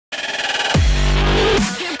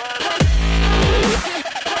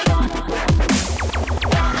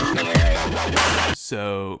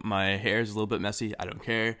so my hair is a little bit messy. I don't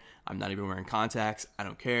care. I'm not even wearing contacts. I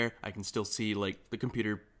don't care. I can still see like the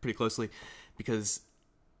computer pretty closely because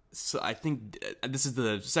I think this is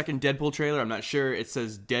the second Deadpool trailer. I'm not sure. It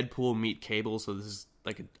says Deadpool meet Cable, so this is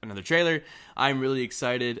like another trailer. I'm really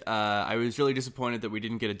excited. I was really disappointed that we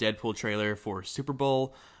didn't get a Deadpool trailer for Super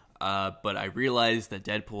Bowl. But I realized that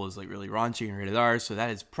Deadpool is like really raunchy and rated R, so that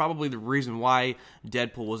is probably the reason why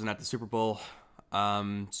Deadpool wasn't at the Super Bowl.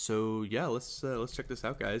 So yeah, let's check this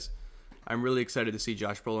out, guys. I'm really excited to see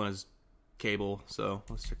Josh Brolin as Cable, so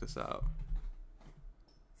let's check this out.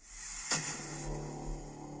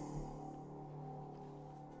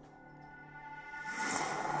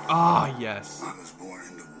 Ah, yes. I was born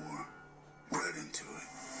into war, bred into it.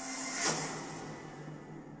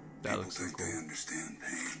 That People looks so think cool. they understand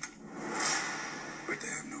pain, but they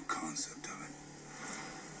have no concept of it.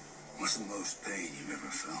 What's the most pain you've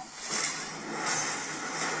ever felt?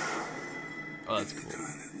 Oh, that's Maybe cool. the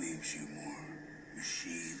kind that leaves you more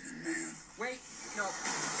machine than man. Wait, no,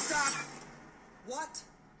 stop! What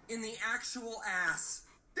in the actual ass?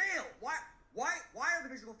 Dale, why are the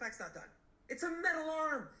visual effects not done? It's a metal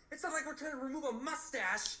arm. It's not like we're trying to remove a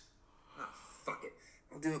mustache. Oh, fuck it.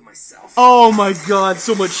 I'll do it myself. Oh my god,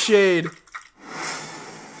 so much shade.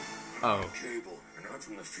 Oh. Cable, and I'm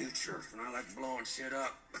from the future, and I like blowing shit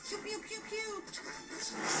up. Pew, pew, pew, pew.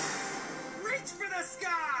 Reach for the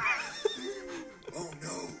sky! Oh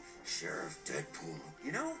no, Sheriff Deadpool.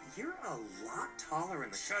 You know, you're a lot taller in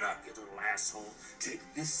the... Shut up, you little asshole. Take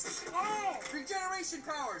this. Oh! Regeneration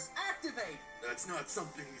powers, activate! That's not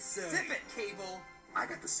something you say. Zip it, Cable! I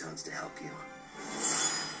got the stones to help you.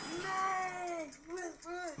 No!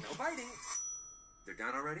 No biting. They're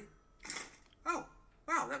done already? Oh,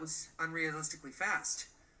 wow, that was unrealistically fast.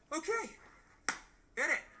 Okay. Hit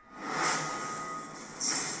it.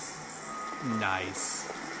 Nice.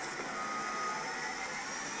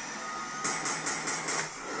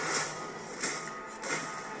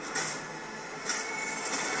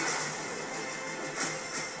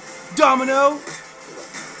 Domino.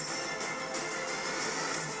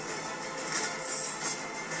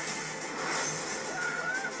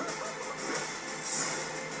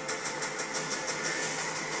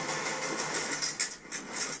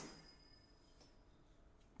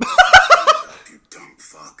 You dumb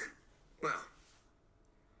fuck. Well,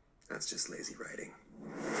 that's just lazy writing.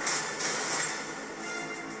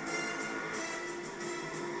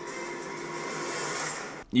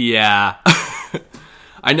 Yeah.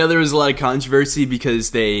 I know there was a lot of controversy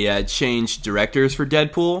because they changed directors for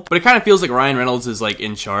Deadpool, but it kind of feels like Ryan Reynolds is like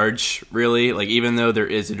in charge, really. Like, even though there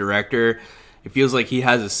is a director, it feels like he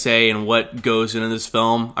has a say in what goes into this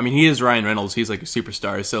film. I mean, he is Ryan Reynolds. He's like a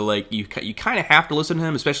superstar, so like you kind of have to listen to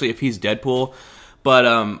him, especially if he's Deadpool. But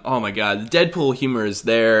oh my god, the Deadpool humor is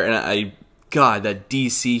there, and God, that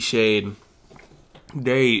DC shade.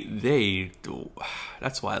 That's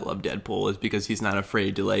why I love Deadpool, is because he's not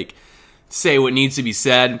afraid to like say what needs to be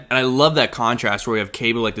said. And I love that contrast where we have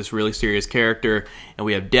Cable, like this really serious character, and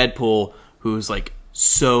we have Deadpool, who's like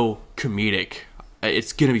so comedic.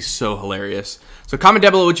 It's gonna be so hilarious. So comment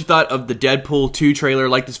down below what you thought of the Deadpool 2 trailer.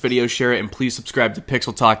 Like this video, share it, and please subscribe to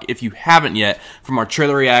Pixel Talk if you haven't yet for more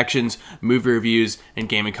trailer reactions, movie reviews, and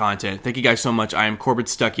gaming content. Thank you guys so much. I am Corbett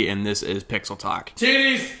Stuckey, and this is Pixel Talk.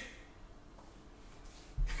 Titties!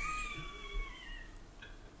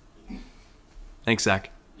 Thanks,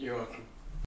 Zach. You're welcome.